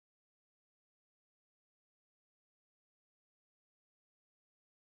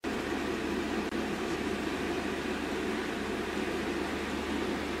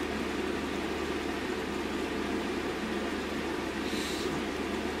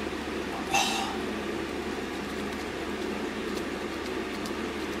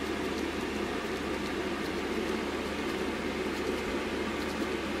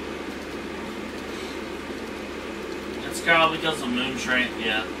Kyle, because of moon strength,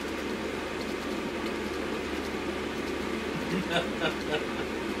 yeah.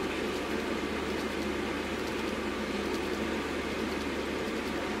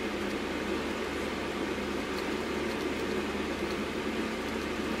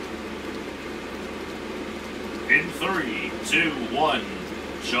 In 3, 2, 1,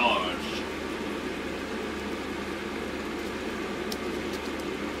 charge.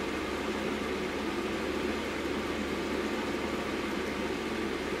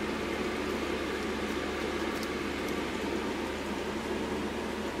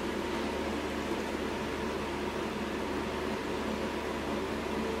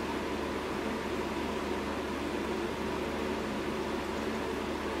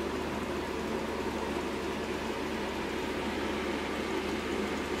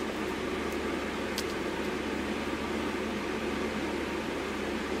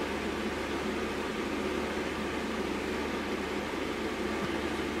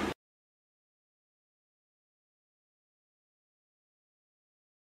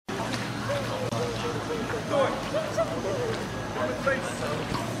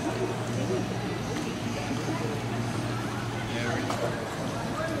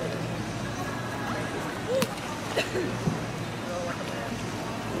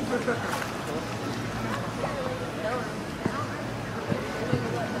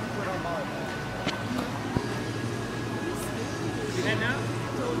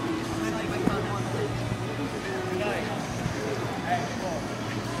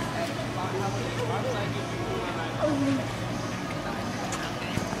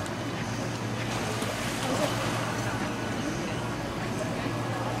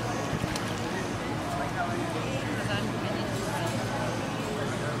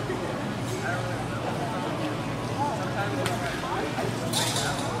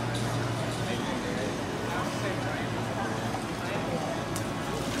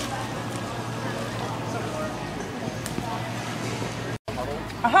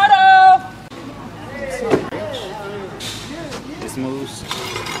 Moves.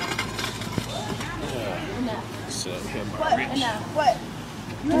 What?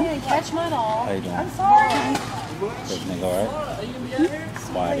 You didn't catch mine all. How you doing? I'm sorry. Everything all right?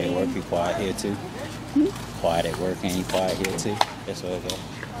 Quiet at work, you quiet here too? Quiet at work, ain't you quiet here too? That's what I go.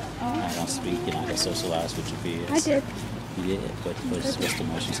 You're not gonna speak, you're not gonna socialize with your peers. I did. You did? But what's the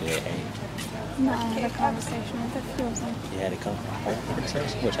most you said? Hey. No, I had a conversation with a few of them. You had a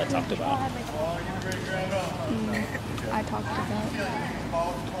conversation? Which I talked about. I talked about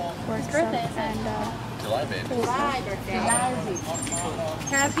work stuff and July, baby. July birthday.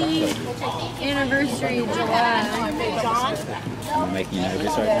 happy anniversary, July. I'm making you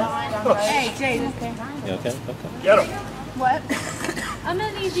nervous right now? Hey, Jay. Okay. You okay? Okay. Get him. What? I'm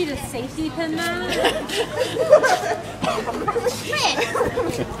gonna need you to safety pin that.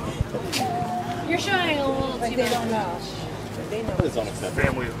 You're showing a little too much. They don't know. They know. It's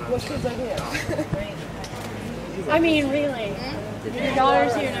unacceptable. What kids are here? I mean, really. Your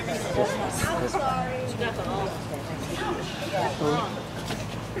daughter's here and everything. I'm sorry.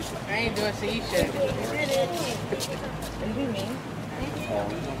 I ain't doing C shit. What do you mean?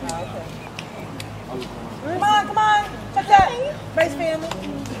 Come on. Check that. Race family.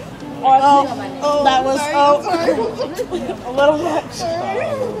 Oh, that was a little much.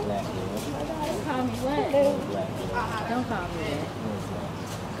 Don't call me what? Don't call me that.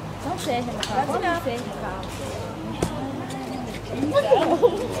 Don't say him. Don't say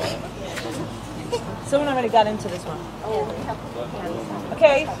Someone already got into this one.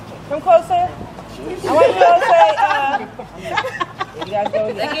 Okay, come closer. I want you to say, you guys go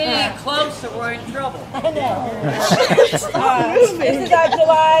again. They're getting close, so we're in trouble. I know. This is our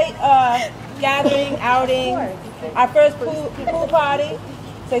July gathering, outing, our first pool party.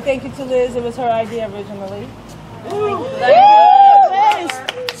 Say thank you to Liz. It was her idea originally.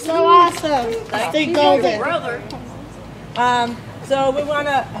 so awesome. Stay golden. Brother. So we want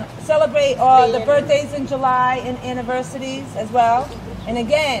to celebrate all the birthdays in July and anniversaries as well. And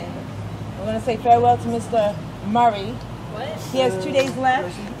again, we're going to say farewell to Mr. Murray. What? He has 2 days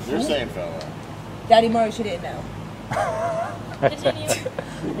left. You're saying fella. Daddy Murray, she didn't know. Continue. So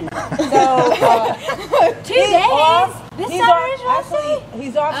 2 days? This He's Saturday's off, birthday? actually,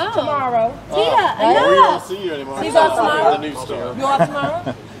 he's off tomorrow. Tita, We don't enough. see you anymore. He's off tomorrow? The new store. You off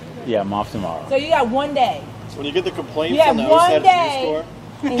tomorrow? Yeah, I'm off tomorrow. So you got 1 day. When you get the complaints You have on the 1 other side of day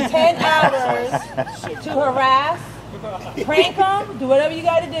the new store, in 10 hours to harass, prank him, do whatever you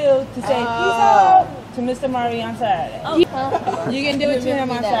got to do to say peace out to Mr. Murray on Saturday. Oh. You can do it to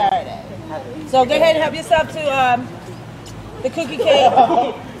him on Saturday. So go ahead and help yourself to the cookie cake.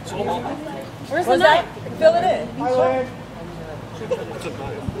 Where's the What's knife? that? Fill it in.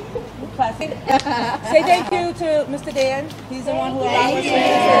 Classic. Say thank you to Mr. Dan. He's the one who allowed us to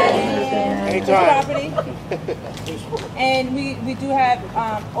use this property. And we do have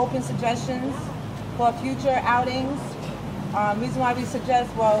open suggestions for future outings. Reason why we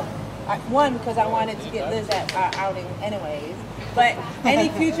suggest, well, one, because I wanted to get Liz at our outing anyways. But any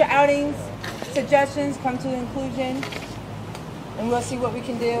future outings, suggestions, come to inclusion, and we'll see what we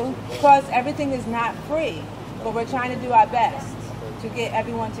can do. Of course, everything is not free, but we're trying to do our best to get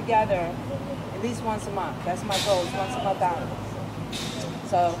everyone together at least once a month. That's my goal, is once a month outings.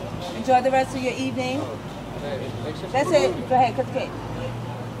 So enjoy the rest of your evening. That's it. Go ahead, cut the cake.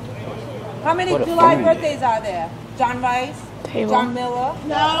 How many July birthdays are there? John Rice? John Miller?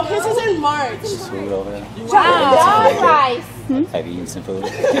 No, his is in March. Food over there. John Rice. Have you eaten some food? I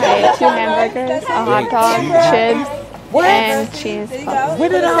ate 2 hamburgers, a hot dog, chips, and cheese. There you go.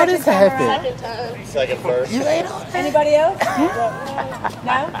 When did all this happen? Second first. Anybody else?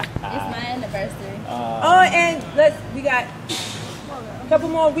 No? It's my anniversary. Oh, and we got a couple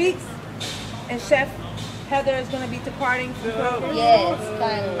more weeks, and Chef Heather is going to be departing from Kroger. Yes,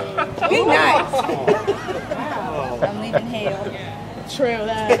 finally. Be nice. I'm leaving hell. True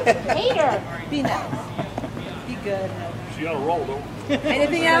that. Hater. Be nice. Be good. She on a roll, though.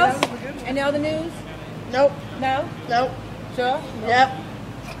 Anything else? Any other news? Nope. No? Nope. Sure? Yep.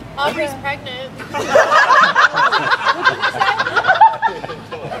 Aubrey's pregnant.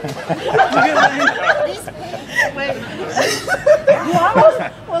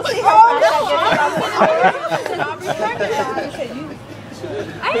 We'll see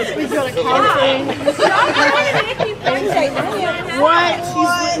We've got a counting. What?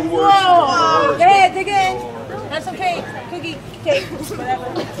 Whoa. Go ahead, dig in. Have some cake. Cookie, cake, whatever.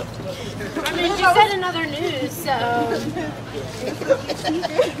 I mean, she said another news, so.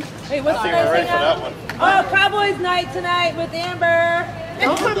 Wait, what's the I'm next ready thing for that now? one. Oh, Cowboys night tonight with Amber.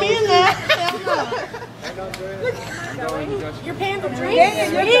 Don't put me in that. You're paying for drinks? Yeah,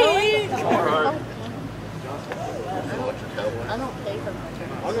 you're going. I don't pay for my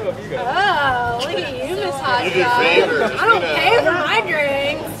drink. I'll go with you guys. Oh, look at you, Miss Hot You do Dog. favors. I don't pay for my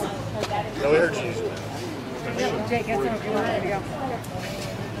drinks. No, we heard you. Jake, get some if you want. There you go.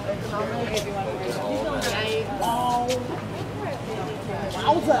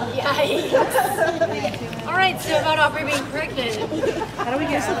 Yikes. All right, so about Aubrey being pregnant. How do we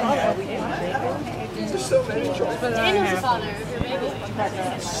get some? There's so many choices. Daniel's the father of your baby.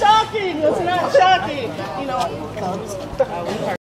 Shocking. It's not shocking. You know what?